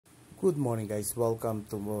Good morning guys, welcome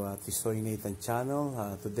to Tisoy Nathan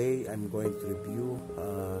channel. Today I'm going to review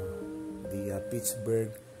the Pittsburgh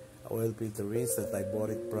oil filter rinse that I bought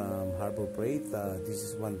it from Harbor Freight. This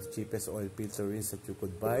is one of the cheapest oil filter rinse that you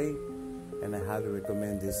could buy, and I highly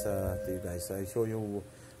recommend this to you guys. I show you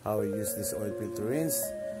how I use this oil filter rinse.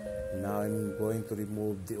 Now I'm going to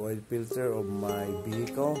remove the oil filter of my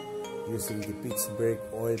vehicle using the Pittsburgh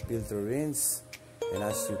oil filter rinse, and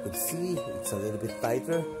as you could see, it's a little bit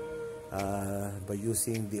tighter. By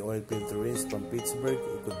using the oil filter rinse from Pittsburgh,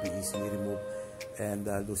 it could be easily removed and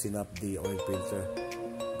loosen up the oil filter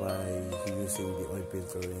by using the oil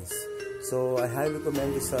filter rinse. So I highly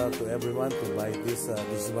recommend this to everyone to buy this.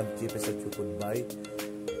 This is one of the cheapest that you could buy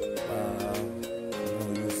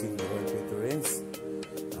using the oil filter rinse.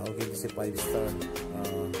 I'll give this a 5-star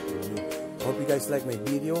review. Hope you guys like my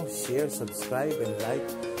video. Share, subscribe, and like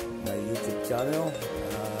my YouTube channel.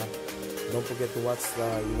 Don't forget to watch my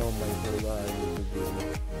whole YouTube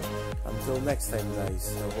video. Until next time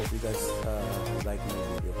guys, I hope you guys like my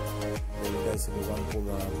video. So you guys have a wonderful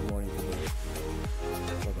morning.